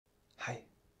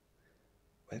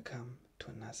welcome to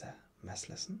another math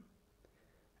lesson,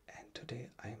 and today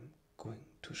I'm going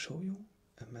to show you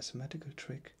a mathematical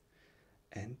trick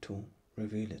and to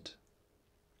reveal it.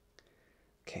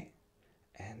 Okay,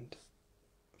 and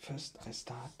first I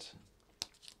start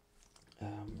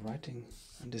writing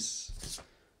on this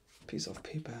piece of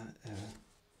paper a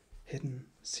hidden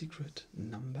secret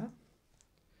number.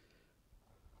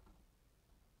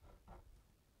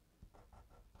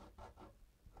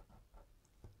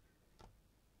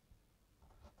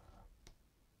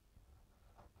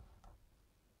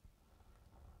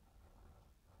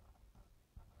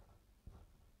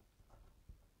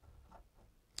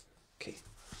 Okay,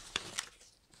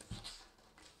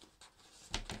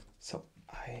 so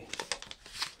I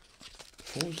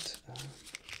fold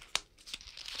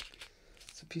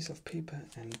the piece of paper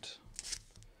and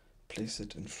place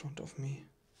it in front of me.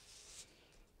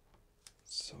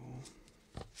 So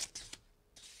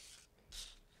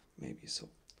maybe so.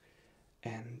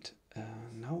 And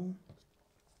now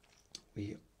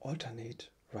we alternate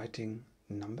writing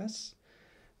numbers,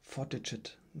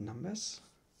 4-digit numbers,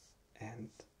 and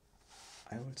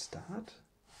I will start.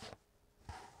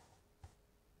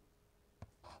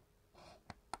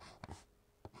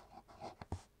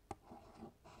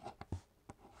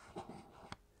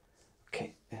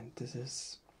 Okay, and this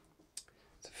is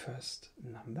the first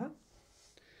number,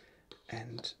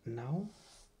 and now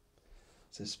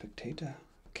the spectator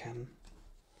can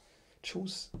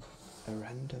choose a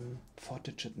random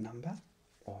 4-digit number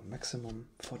or maximum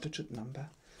 4-digit number,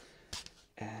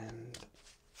 and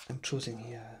I'm choosing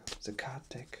here the card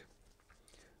deck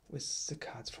with the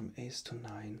cards from ace to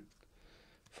 9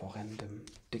 for random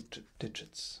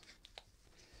digits.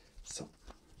 So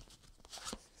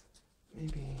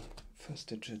maybe first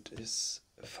digit is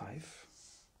 5.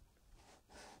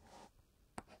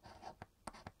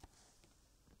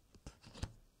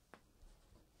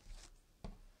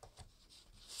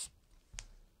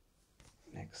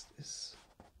 Next is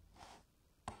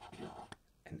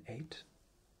an 8.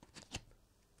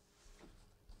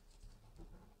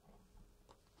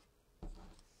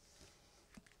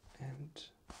 And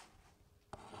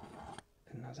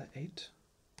another 8.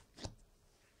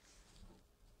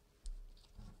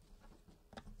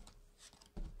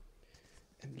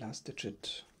 And last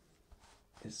digit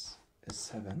is a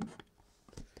 7.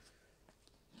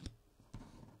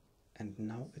 And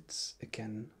now it's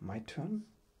again my turn.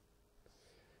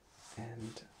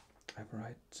 And I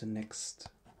write the next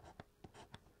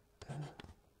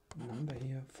number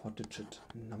here, 4-digit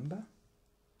number.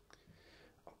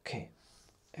 Okay,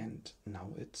 and now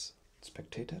it's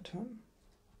spectator turn.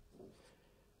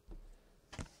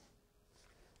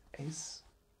 Ace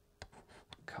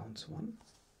counts 1.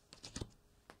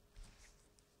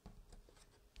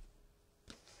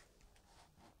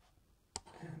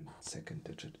 And second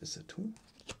digit is a 2.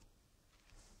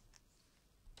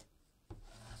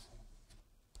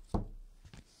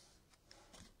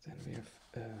 Then we have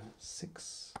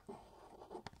 6.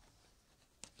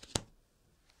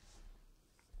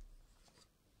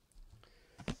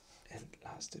 And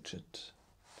last digit,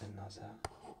 another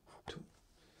 2.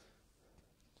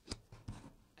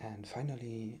 And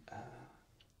finally,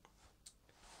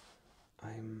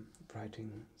 I'm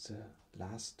writing the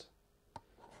last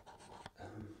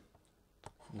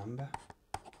number.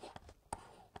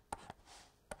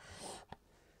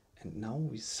 And now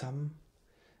we sum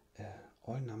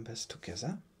all numbers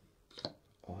together,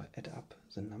 or add up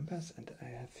the numbers, and I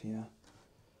have here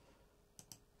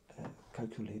a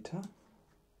calculator,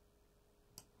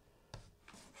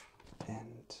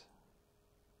 and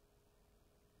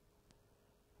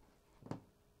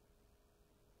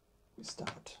we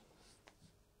start.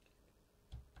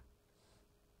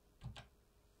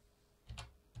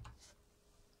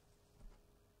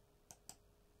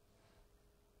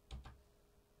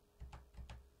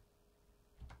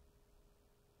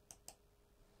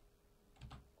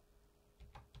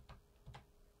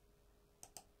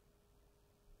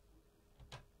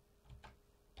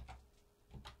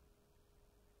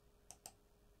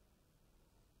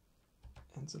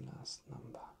 And the last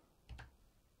number.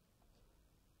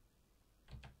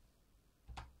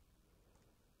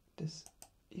 This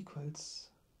equals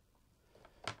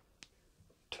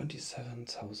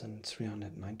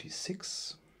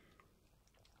 27,396.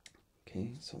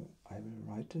 Okay, so I will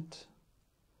write it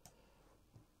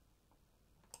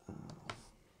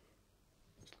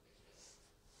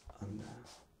under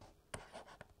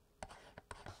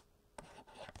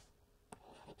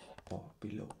or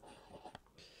below.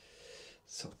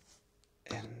 So,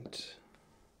 and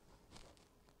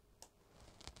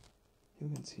you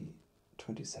can see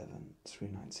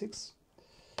 27,396,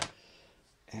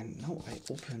 And now I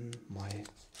open my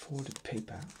folded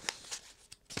paper,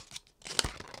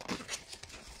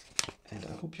 and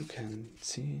I hope you can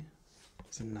see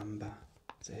the number,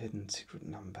 the hidden secret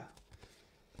number.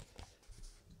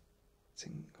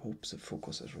 Hope the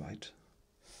focus is right.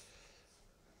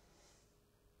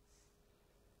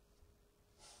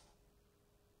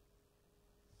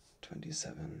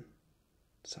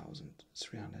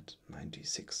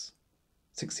 $27,396.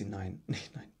 69,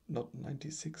 not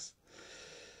 96.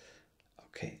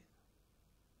 Okay.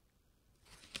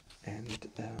 And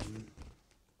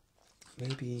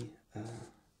maybe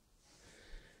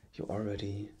you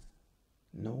already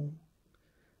know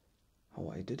how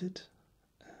I did it,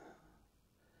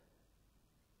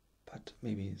 but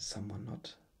maybe someone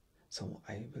not, so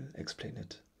I will explain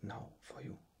it now for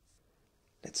you.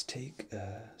 Let's take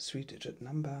a 3-digit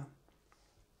number,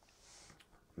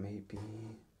 maybe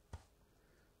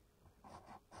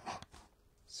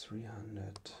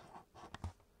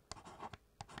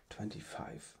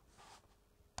 325.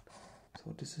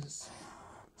 So this is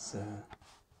the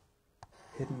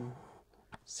hidden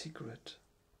secret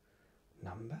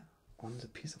number on the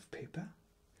piece of paper,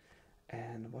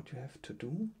 and what you have to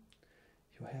do,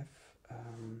 you have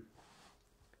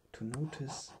to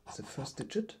notice the first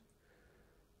digit.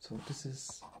 So this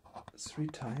is 3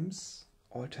 times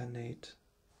alternate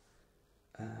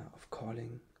of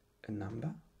calling a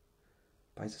number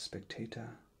by the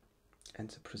spectator and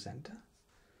the presenter,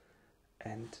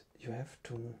 and you have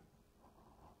to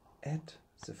add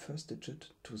the first digit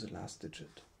to the last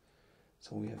digit.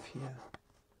 So we have here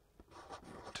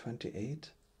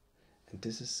 28, and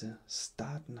this is the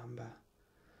start number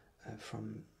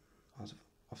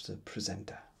of the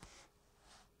presenter.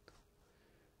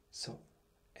 So,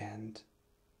 and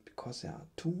because there are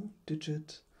 2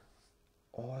 digits,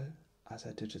 all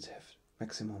other digits have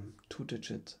maximum 2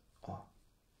 digits or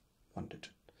 1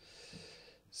 digit.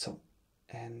 So,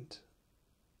 and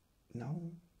now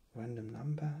random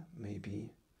number,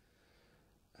 maybe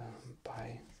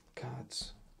by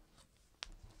cards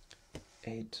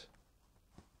 8,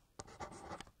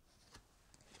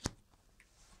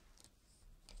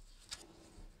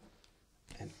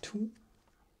 and 2.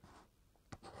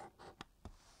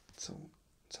 So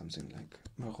something like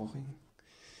mirroring,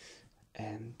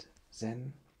 and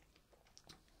then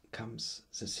comes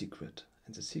the secret,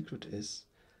 and the secret is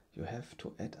you have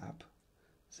to add up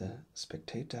the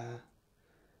spectator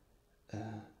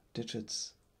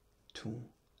digits to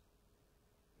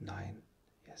 9.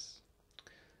 Yes.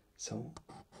 So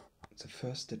the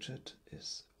first digit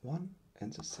is 1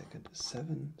 and the second is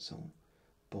 7, so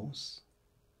both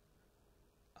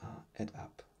add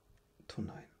up to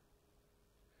 9.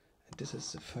 And this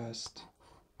is the first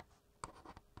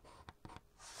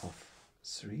of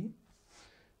 3.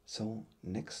 So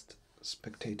next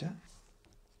spectator,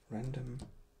 random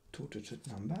 2-digit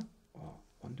number or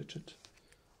 1 digit.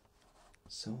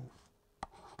 So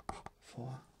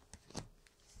 4,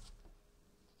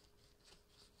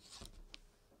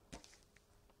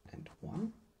 and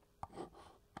 1,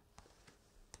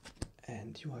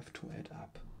 and you have to add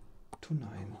up to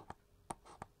 9.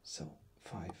 So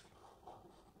 5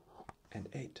 and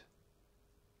 8.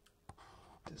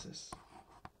 This is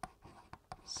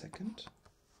second,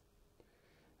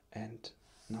 and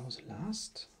now the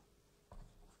last.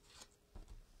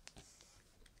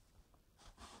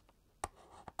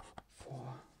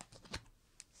 4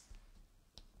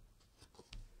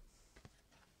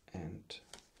 and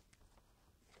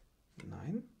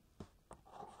 9.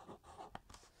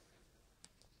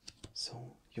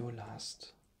 So your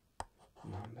last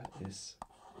number is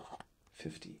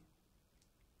 50.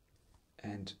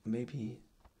 And maybe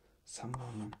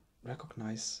someone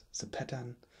recognize the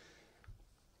pattern.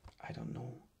 I don't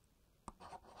know.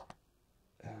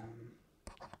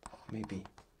 Maybe.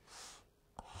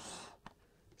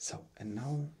 So, and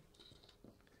now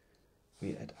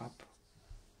we add up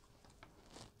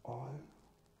all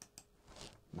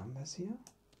numbers here.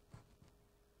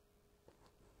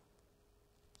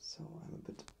 So I'm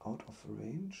a bit out of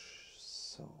range.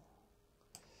 So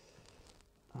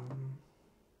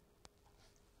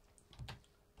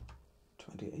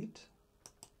 28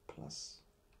 plus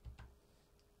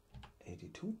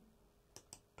 82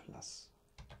 plus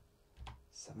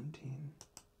 17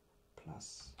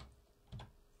 plus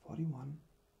 41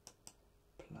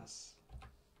 plus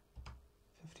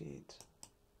 58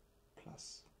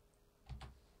 plus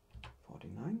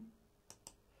 49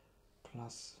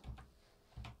 plus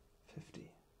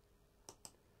 50,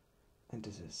 and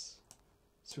this is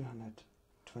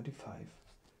 325,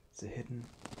 the hidden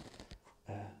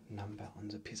number on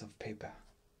the piece of paper.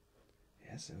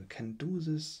 Yes, we can do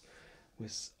this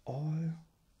with all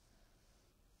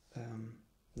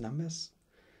numbers,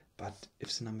 but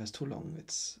if the number is too long,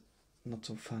 it's not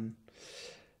so fun.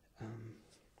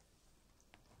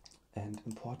 And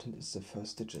important is the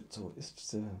first digit. So if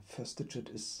the first digit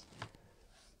is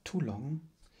too long,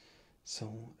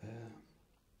 so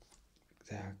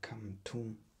there come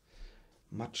too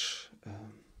much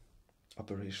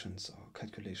operations or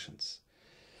calculations.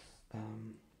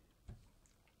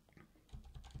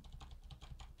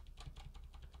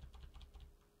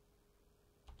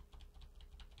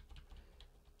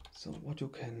 So what you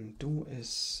can do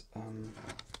is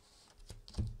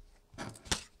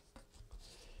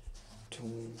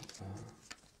to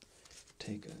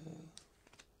take a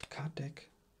card deck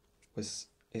with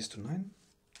ace to 9,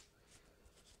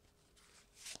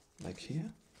 like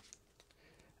here,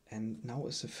 and now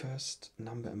is the first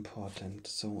number important.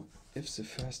 So if the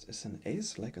first is an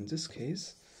ace, like in this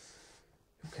case,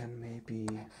 you can maybe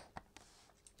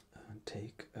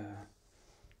take a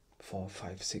 4,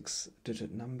 5, 6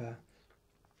 digit number.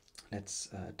 Let's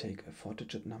take a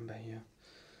 4-digit number here.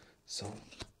 So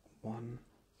 1,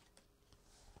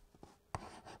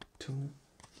 2,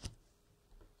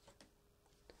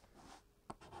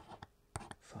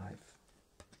 5,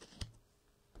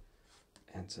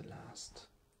 and the last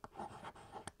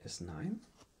is 9.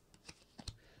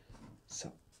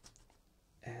 So,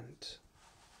 and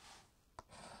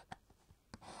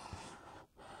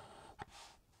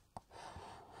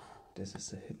this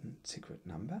is a hidden secret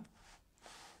number,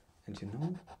 and you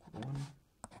know,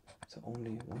 so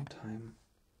only one time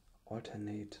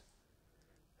alternate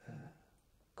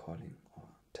calling or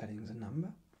telling the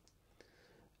number,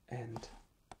 and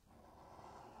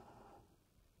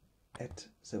add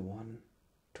the 1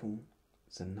 to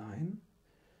the 9.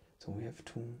 So we have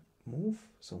to move.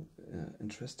 So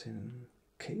interesting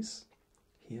case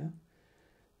here.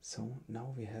 So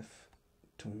now we have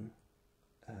to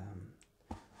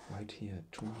write here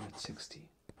 260.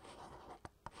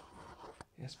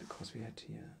 Yes, because we had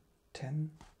here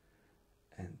 10,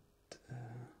 and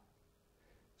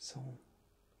so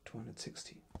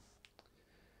 260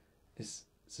 is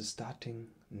the starting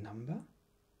number,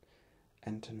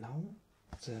 and now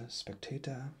the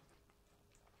spectator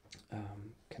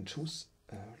can choose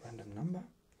a random number.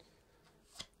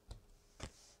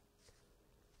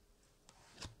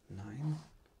 9,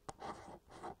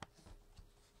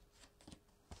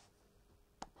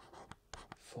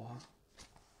 4,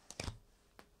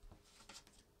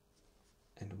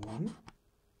 and 1.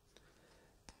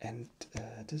 And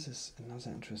this is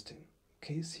another interesting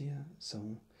case here.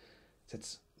 So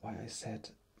that's why I said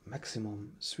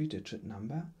maximum 3-digit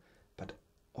number, but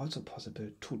also possible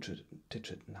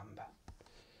 2-digit number.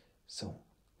 So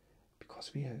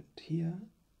because we had here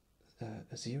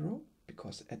a 0,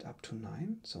 because add up to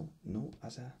 9, so no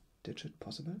other digit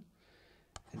possible,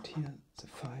 and here the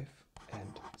 5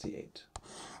 and the 8.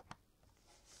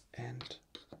 And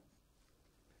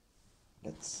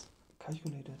let's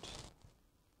calculate it.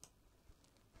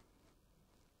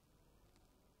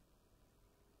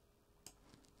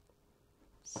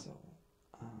 So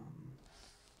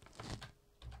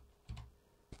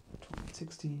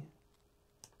 260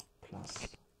 plus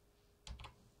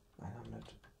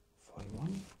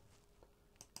 941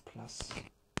 plus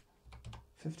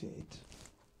 58.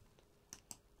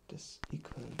 This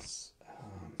equals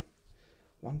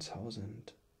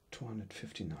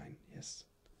 1259. Yes,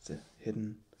 the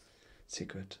hidden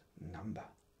secret number.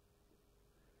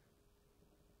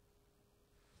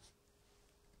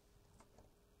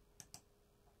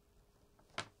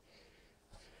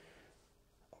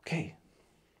 Okay.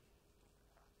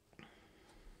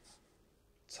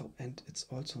 So, and it's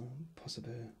also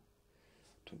possible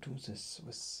to do this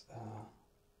with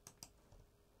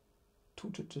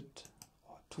 2-digit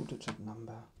or 2-digit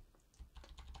number.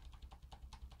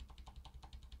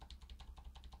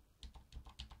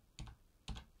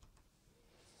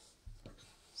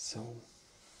 So,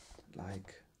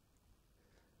 like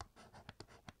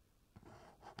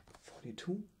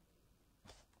 42.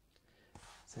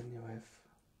 Then you have,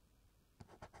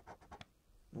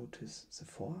 notice the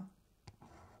 4,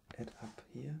 add up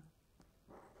here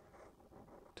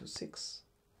to 6,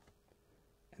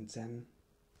 and then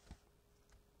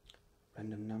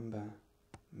random number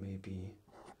maybe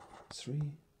 3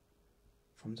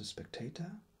 from the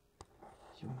spectator.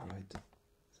 You write the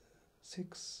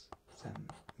 6, then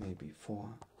maybe 4,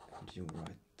 and you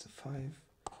write the 5,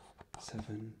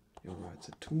 7, you write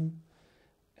the 2,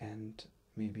 and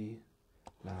maybe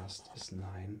last is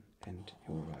 9, and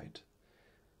you write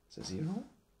the 0,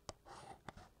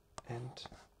 and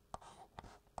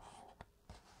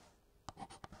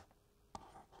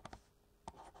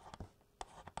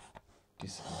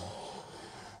these are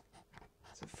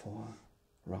the 4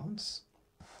 rounds,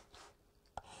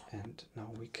 and now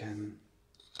we can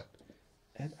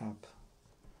add up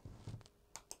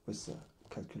with the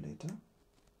calculator.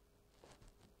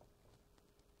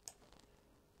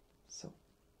 So,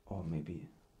 or maybe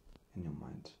in your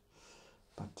mind,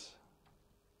 but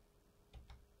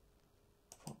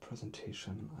for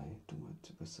presentation I do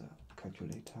it with a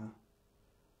calculator.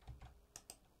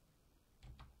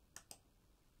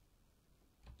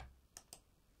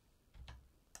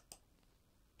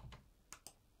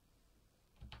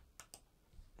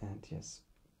 And yes,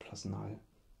 plus null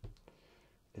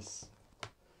is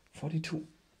 42.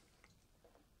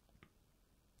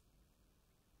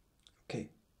 Okay,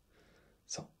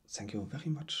 so thank you very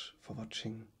much for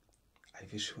watching. I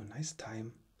wish you a nice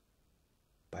time.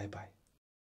 Bye bye.